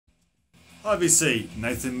IVC,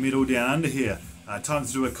 Nathan Medal down under here. Time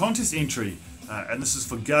to do a contest entry, and this is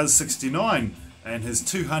for GUZ69 and his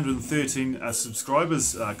 213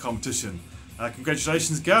 subscribers competition.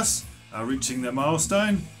 Congratulations, Gus, reaching that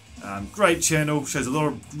milestone. Great channel, shows a lot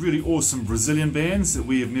of really awesome Brazilian bands that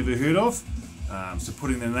we have never heard of, so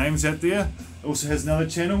putting their names out there. Also has another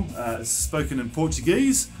channel, spoken in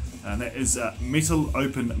Portuguese, and that is Metal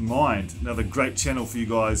Open Mind, another great channel for you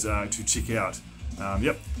guys to check out.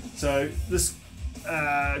 Yep, so this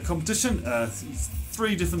competition,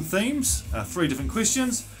 3 different themes, 3 different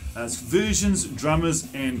questions. It's versions, drummers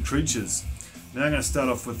and creatures. Now I'm going to start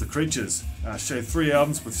off with the creatures. Show 3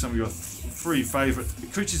 albums with some of your 3 favourite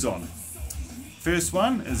creatures on. First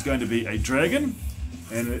one is going to be a dragon,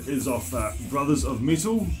 and it is off Brothers of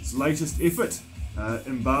Metal's latest effort,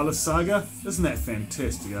 Imbala Saga. Isn't that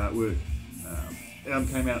fantastic artwork? Album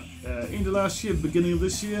came out end of last year, beginning of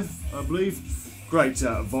this year, I believe. Great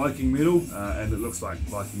Viking metal, and it looks like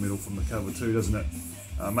Viking metal from the cover too, doesn't it?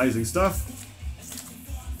 Amazing stuff.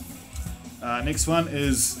 Next one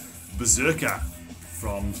is Berserker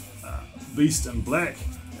from Beast in Black.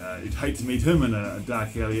 You'd hate to meet him in a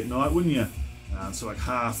dark alley at night, wouldn't you? So like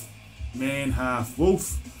half man, half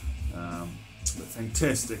wolf. But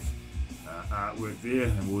fantastic artwork there,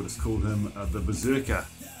 and we'll just call him the Berserker.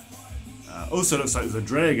 Also looks like there's a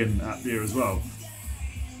dragon up there as well.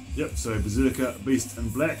 Yep, so Berserker, Beast in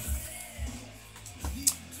Black.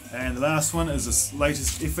 And the last one is this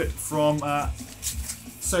latest effort from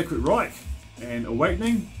Sacred Reich and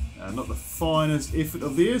Awakening. Not the finest effort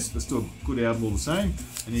of theirs, but still a good album all the same.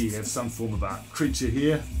 And here you have some form of creature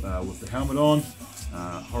here with the helmet on,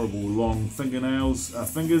 horrible long fingers.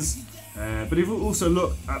 But if you also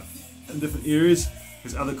look up in different areas,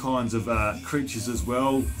 there's other kinds of creatures as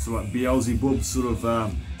well, so like Beelzebub sort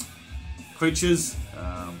of creatures,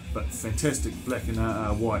 but fantastic black and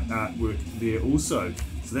white artwork there also.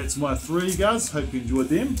 So that's my 3, guys. Hope you enjoyed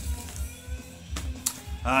them.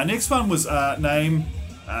 Next one was name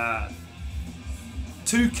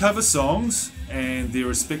 2 cover songs and their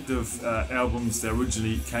respective albums they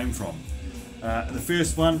originally came from. The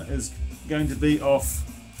first one is going to be off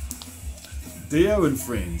Dio and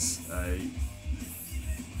Friends, a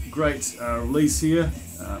great release here,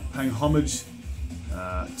 paying homage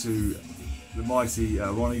to the mighty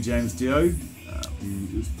Ronnie James Dio,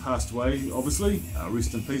 who has passed away, obviously.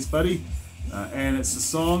 Rest in peace, buddy. And it's the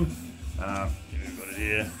song, we've got it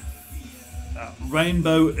here,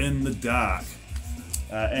 Rainbow in the Dark.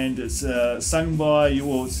 And it's sung by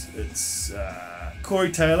it's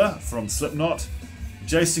Corey Taylor from Slipknot,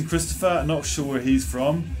 Jason Christopher, not sure where he's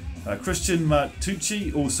from, Christian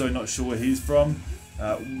Martucci, also not sure where he's from,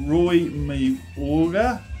 Roy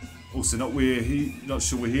Miorga, also not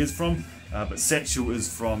sure where he is from, but Satchel is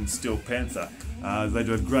from Steel Panther. They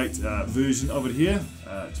do a great version of it here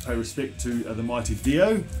to pay respect to the mighty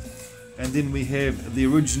Dio. And then we have the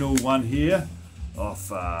original one here off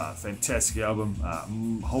fantastic album,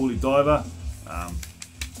 Holy Diver.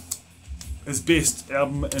 His best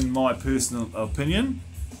album in my personal opinion.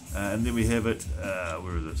 And then we have it,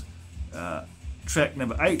 where is it? Track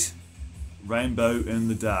number 8, Rainbow in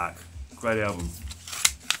the Dark. Great album.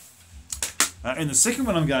 And the second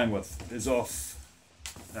one I'm going with is off,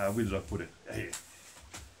 where did I put it? Here.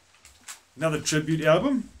 Another tribute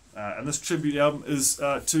album, and this tribute album is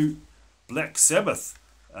to Black Sabbath.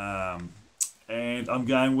 And I'm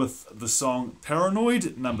going with the song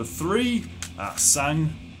Paranoid, number 3,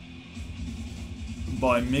 sung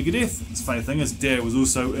by Megadeth. The funny thing is, Dad was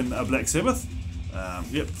also in Black Sabbath.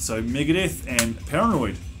 Yep, so Megadeth and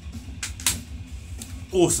Paranoid.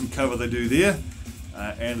 Awesome cover they do there.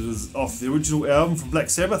 And it is off the original album from Black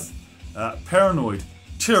Sabbath, Paranoid.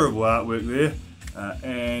 Terrible artwork there.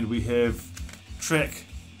 And we have track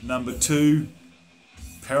number 2,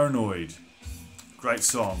 Paranoid. Great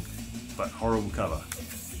song, but horrible cover.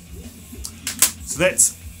 So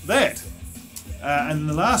that's that. And then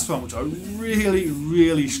the last one, which I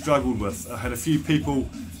really struggled with. I had a few people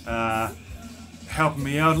helping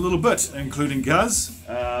me out a little bit, including Guz.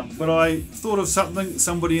 But I thought of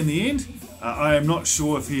somebody in the end. I am not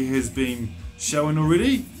sure if he has been shown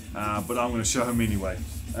already, but I'm going to show him anyway.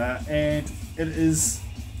 And it is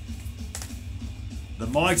the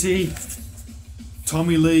mighty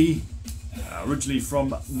Tommy Lee, originally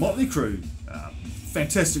from Motley Crue.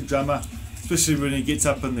 Fantastic drummer, especially when he gets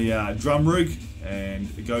up in the drum rig and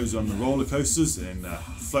it goes on the roller coasters and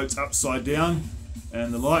floats upside down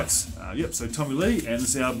and the likes. Yep, so Tommy Lee, and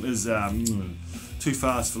this album is Too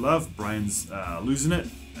Fast for Love. Brain's losing it.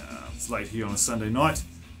 It's late here on a Sunday night.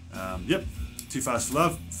 Yep, Too Fast for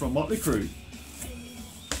Love from Motley Crue.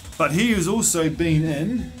 But he has also been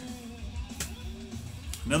in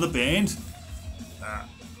another band,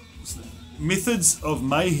 Methods of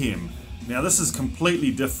Mayhem. Now this is completely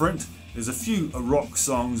different. There's a few rock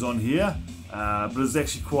songs on here, but it's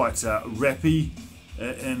actually quite rappy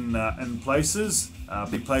in places.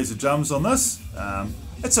 He plays the drums on this.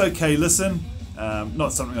 It's okay listen,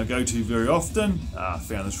 not something I go to very often. I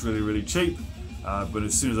found this really cheap, but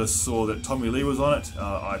as soon as I saw that Tommy Lee was on it,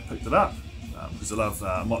 I picked it up because I love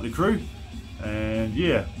Motley Crue. And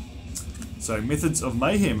yeah, so Methods of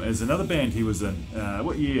Mayhem is another band he was in.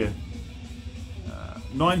 What year?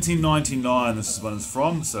 1999 this is when it's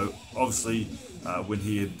from, so obviously when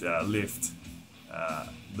he had left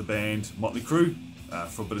the band Motley Crue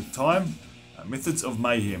for a bit of time. Methods of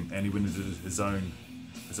Mayhem, and he went and did his own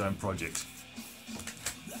project.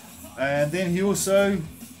 And then he also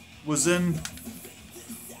was in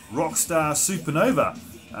Rockstar Supernova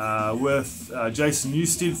with Jason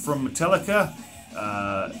Newsted from Metallica,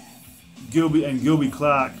 Gilby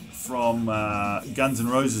Clarke from Guns N'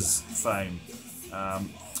 Roses fame.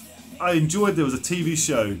 I enjoyed, there was a TV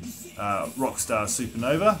show, Rockstar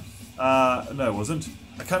Supernova. No, it wasn't.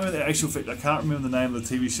 I can't remember the actual fact, I can't remember the name of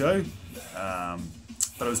the TV show,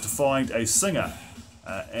 but it was to find a singer,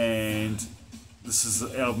 and this is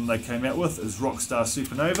the album they came out with, is Rockstar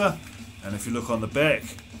Supernova, and if you look on the back,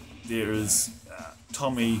 there is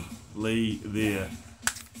Tommy Lee there.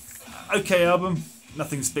 Okay album,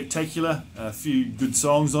 nothing spectacular, a few good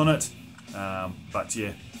songs on it, but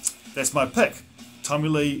yeah, that's my pick. Tommy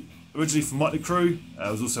Lee, originally from Motley Crue,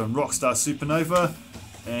 was also in Rockstar Supernova,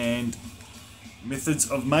 and Methods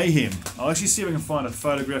of Mayhem. I'll actually see if I can find a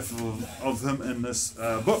photograph of him in this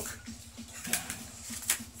book.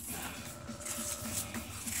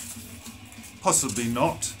 Possibly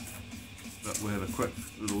not, but we'll have a quick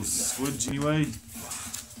little swidge anyway.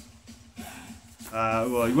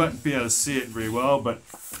 Well, you won't be able to see it very well, but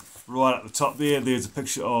right at the top there's a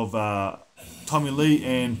picture of Tommy Lee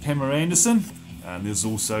and Pamela Anderson, and there's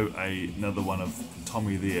also another one of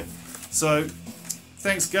Tommy there. So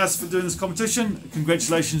thanks Gus for doing this competition.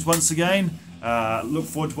 Congratulations once again. Look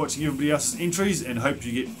forward to watching everybody else's entries and hope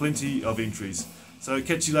you get plenty of entries. So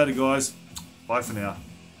catch you later guys. Bye for now.